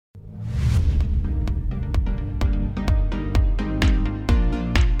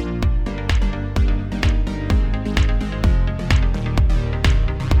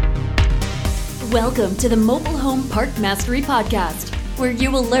Welcome to the Mobile Home Park Mastery Podcast, where you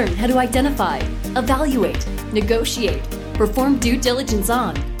will learn how to identify, evaluate, negotiate, perform due diligence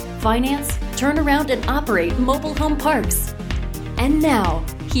on, finance, turn around, and operate mobile home parks. And now,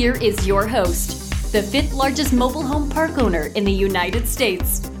 here is your host, the fifth largest mobile home park owner in the United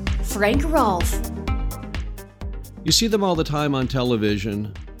States, Frank Rolfe. You see them all the time on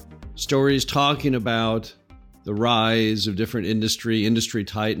television, stories talking about the rise of different industry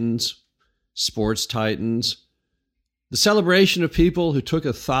titans, sports titans, the celebration of people who took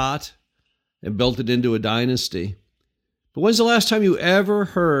a thought and built it into a dynasty. But when's the last time you ever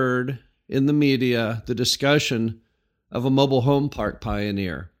heard in the media the discussion of a mobile home park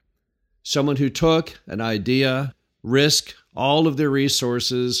pioneer? Someone who took an idea, risked all of their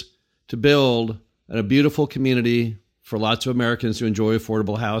resources to build a beautiful community for lots of Americans to enjoy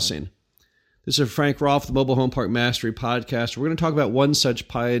affordable housing. This is Frank Rolfe, the Mobile Home Park Mastery Podcast. We're going to talk about one such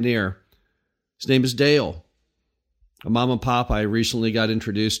pioneer. His name is Dale, a mom and pop I recently got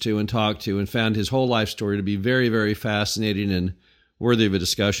introduced to and talked to and found his whole life story to be very, very fascinating and worthy of a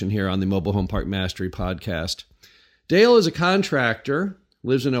discussion here on the Mobile Home Park Mastery Podcast. Dale is a contractor,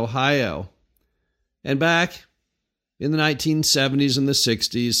 lives in Ohio, and back in the 1970s and the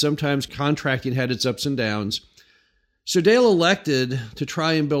 60s, sometimes contracting had its ups and downs. So Dale elected to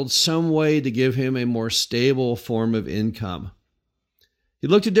try and build some way to give him a more stable form of income. He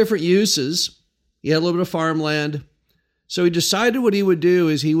looked at different uses. He had a little bit of farmland. So he decided what he would do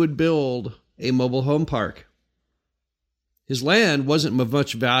is he would build a mobile home park. His land wasn't of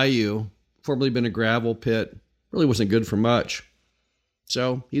much value, formerly been a gravel pit, really wasn't good for much.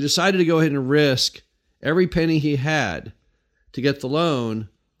 So he decided to go ahead and risk every penny he had to get the loan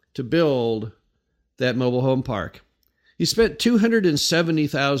to build that mobile home park. He spent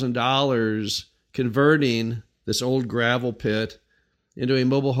 $270,000 converting this old gravel pit into a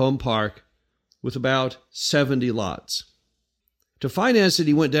mobile home park with about 70 lots. To finance it,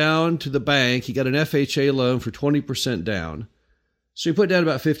 he went down to the bank. He got an FHA loan for 20% down. So he put down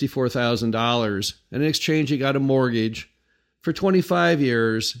about $54,000. And in exchange, he got a mortgage for 25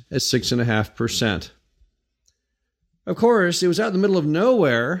 years at 6.5%. Of course, it was out in the middle of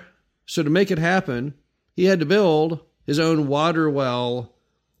nowhere. So to make it happen, he had to build his own water well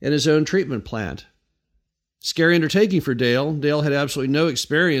and his own treatment plant. Scary undertaking for Dale. Dale had absolutely no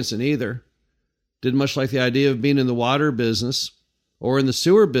experience in either. Didn't much like the idea of being in the water business or in the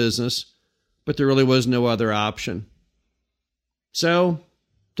sewer business, but there really was no other option. So,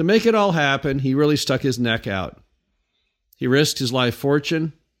 to make it all happen, he really stuck his neck out. He risked his life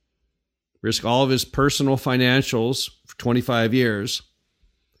fortune, risked all of his personal financials for 25 years,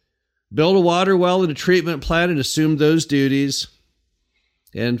 built a water well and a treatment plant and assumed those duties,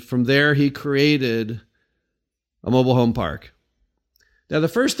 and from there he created a mobile home park. Now, the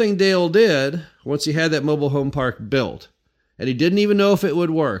first thing Dale did, once he had that mobile home park built, and he didn't even know if it would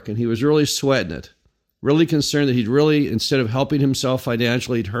work, and he was really sweating it, really concerned that he'd really, instead of helping himself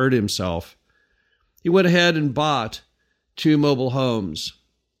financially, he'd hurt himself. He went ahead and bought 2 mobile homes,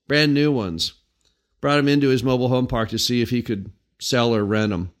 brand new ones, brought them into his mobile home park to see if he could sell or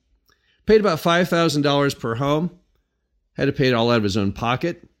rent them. Paid about $5,000 per home, had to pay it all out of his own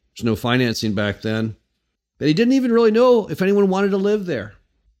pocket. There's no financing back then. But he didn't even really know if anyone wanted to live there.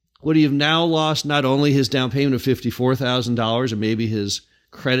 Would he have now lost not only his down payment of $54,000 and maybe his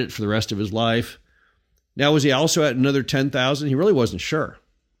credit for the rest of his life? Now, was he also at another $10,000? He really wasn't sure.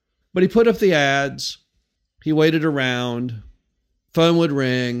 But he put up the ads. He waited around. Phone would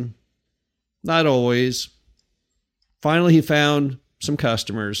ring. Not always. Finally, he found some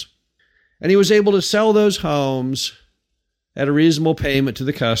customers. And he was able to sell those homes at a reasonable payment to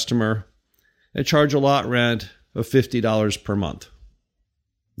the customer and charge a lot rent of $50 per month.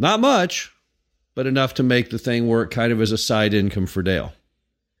 Not much, but enough to make the thing work kind of as a side income for Dale.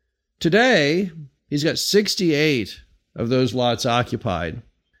 Today, he's got 68 of those lots occupied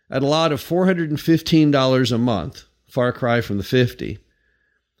at a lot of $415 a month, far cry from the 50.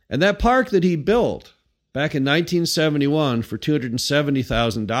 And that park that he built back in 1971 for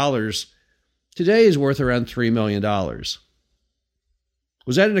 $270,000 today is worth around $3 million.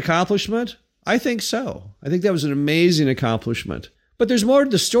 Was that an accomplishment? I think so. I think that was an amazing accomplishment. But there's more to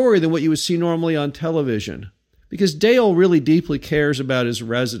the story than what you would see normally on television, because Dale really deeply cares about his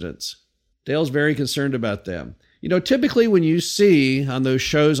residents. Dale's very concerned about them. You know, typically when you see on those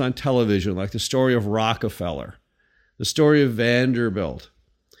shows on television, like the story of Rockefeller, the story of Vanderbilt,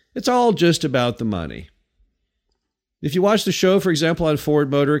 it's all just about the money. If you watch the show, for example, on Ford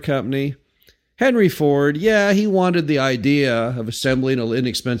Motor Company, Henry Ford, he wanted the idea of assembling an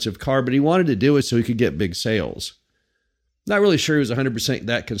inexpensive car, but he wanted to do it so he could get big sales. Not really sure he was 100%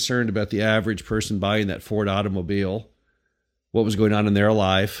 that concerned about the average person buying that Ford automobile, what was going on in their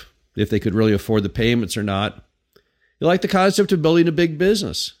life, if they could really afford the payments or not. He liked the concept of building a big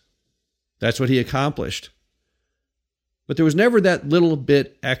business. That's what he accomplished. But there was never that little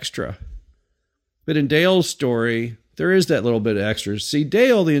bit extra. But in Dale's story, there is that little bit extra. See,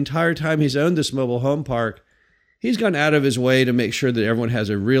 Dale, the entire time he's owned this mobile home park, he's gone out of his way to make sure that everyone has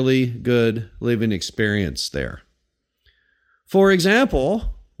a really good living experience there. For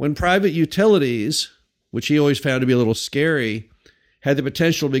example, when private utilities, which he always found to be a little scary, had the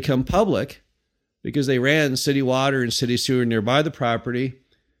potential to become public because they ran city water and city sewer nearby the property,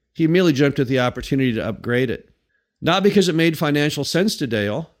 he immediately jumped at the opportunity to upgrade it. Not because it made financial sense to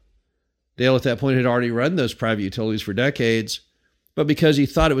Dale. Dale at that point had already run those private utilities for decades, but because he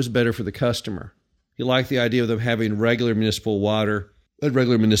thought it was better for the customer. He liked the idea of them having regular municipal water and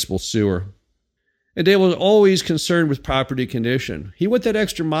regular municipal sewer. And Dale was always concerned with property condition. He went that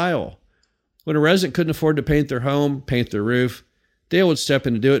extra mile. When a resident couldn't afford to paint their home, paint their roof, Dale would step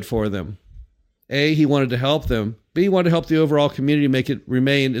in to do it for them. A, he wanted to help them. B, he wanted to help the overall community make it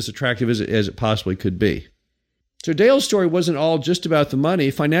remain as attractive as it possibly could be. So Dale's story wasn't all just about the money.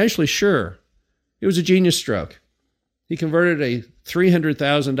 Financially, sure. It was a genius stroke. He converted a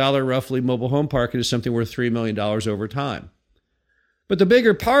 $300,000 roughly mobile home park into something worth $3 million over time. But the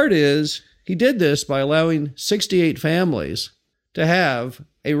bigger part is he did this by allowing 68 families to have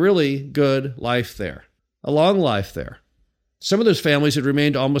a really good life there, a long life there. Some of those families had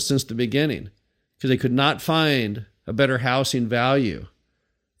remained almost since the beginning because they could not find a better housing value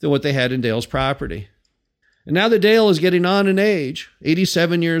than what they had in Dale's property. And now that Dale is getting on in age,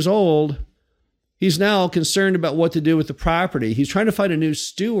 87 years old, he's now concerned about what to do with the property. He's trying to find a new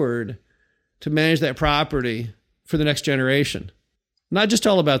steward to manage that property for the next generation. Not just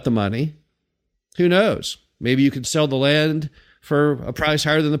all about the money. Who knows? Maybe you could sell the land for a price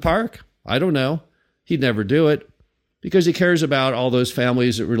higher than the park. I don't know. He'd never do it because he cares about all those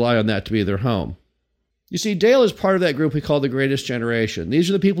families that rely on that to be their home. You see, Dale is part of that group we call the Greatest Generation. These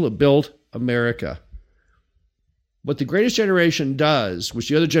are the people that built America. What the Greatest Generation does, which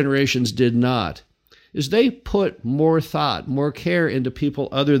the other generations did not, is they put more thought, more care into people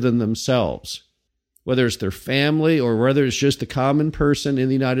other than themselves, whether it's their family or whether it's just the common person in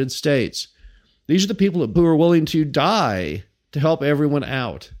the United States. These are the people who are willing to die to help everyone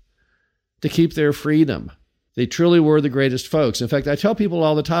out, to keep their freedom. They truly were the greatest folks. In fact, I tell people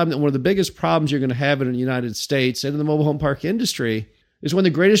all the time that one of the biggest problems you're going to have in the United States and in the mobile home park industry is when the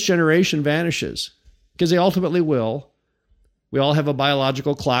Greatest Generation vanishes. Because they ultimately will. We all have a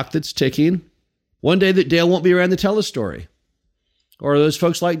biological clock that's ticking. One day that Dale won't be around to tell the story. Or those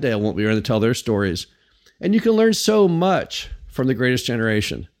folks like Dale won't be around to tell their stories. And you can learn so much from the Greatest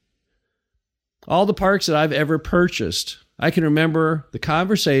Generation. All the parks that I've ever purchased, I can remember the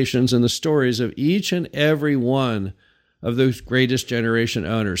conversations and the stories of each and every one of those Greatest Generation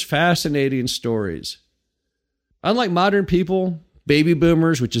owners. Fascinating stories. Unlike modern people, baby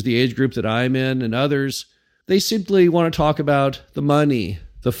boomers, which is the age group that I'm in, and others, they simply want to talk about the money,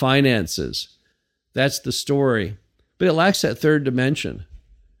 the finances. That's the story. But it lacks that third dimension.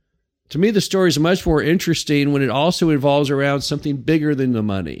 To me, the story is much more interesting when it also involves around something bigger than the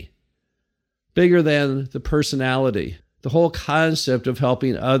money, bigger than the personality, the whole concept of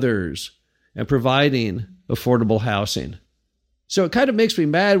helping others and providing affordable housing. So it kind of makes me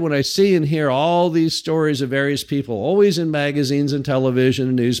mad when I see and hear all these stories of various people, always in magazines and television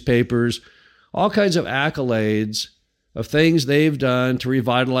and newspapers, all kinds of accolades of things they've done to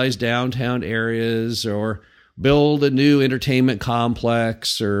revitalize downtown areas or build a new entertainment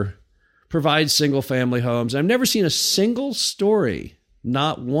complex or provide single-family homes. I've never seen a single story,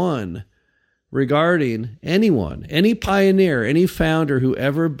 not one, regarding anyone, any pioneer, any founder who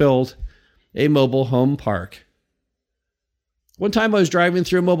ever built a mobile home park. One time I was driving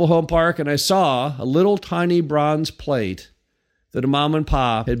through a mobile home park and I saw a little tiny bronze plate that a mom and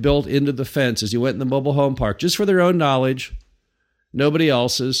pop had built into the fence as you went in the mobile home park, just for their own knowledge, nobody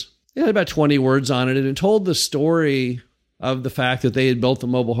else's. It had about 20 words on it, and it told the story of the fact that they had built the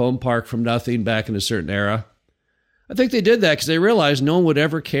mobile home park from nothing back in a certain era. I think they did that because they realized no one would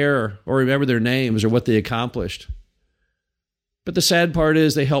ever care or remember their names or what they accomplished. But the sad part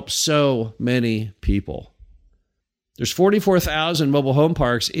is they helped so many people. There's 44,000 mobile home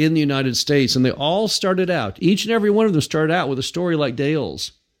parks in the United States, and they all started out, each and every one of them started out with a story like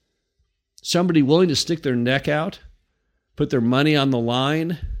Dale's. Somebody willing to stick their neck out, put their money on the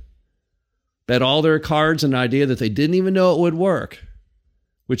line, bet all their cards on an idea that they didn't even know it would work,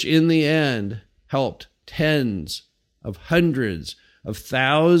 which in the end helped tens of hundreds of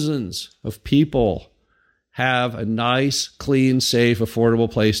thousands of people have a nice, clean, safe, affordable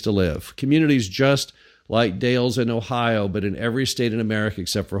place to live. Communities just like Dale's in Ohio, but in every state in America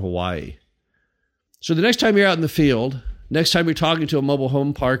except for Hawaii. So the next time you're out in the field, next time you're talking to a mobile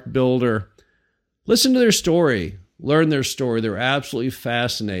home park builder, listen to their story, learn their story. They're absolutely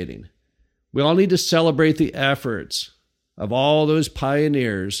fascinating. We all need to celebrate the efforts of all those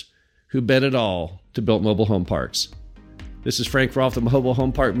pioneers who bet it all to build mobile home parks. This is Frank Rolfe, the Mobile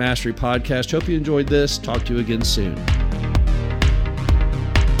Home Park Mastery Podcast. Hope you enjoyed this. Talk to you again soon.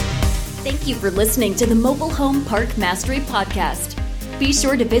 Thank you for listening to the Mobile Home Park Mastery Podcast. Be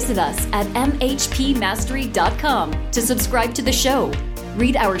sure to visit us at mhpmastery.com to subscribe to the show,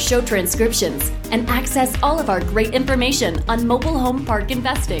 read our show transcriptions, and access all of our great information on mobile home park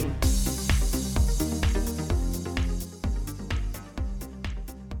investing.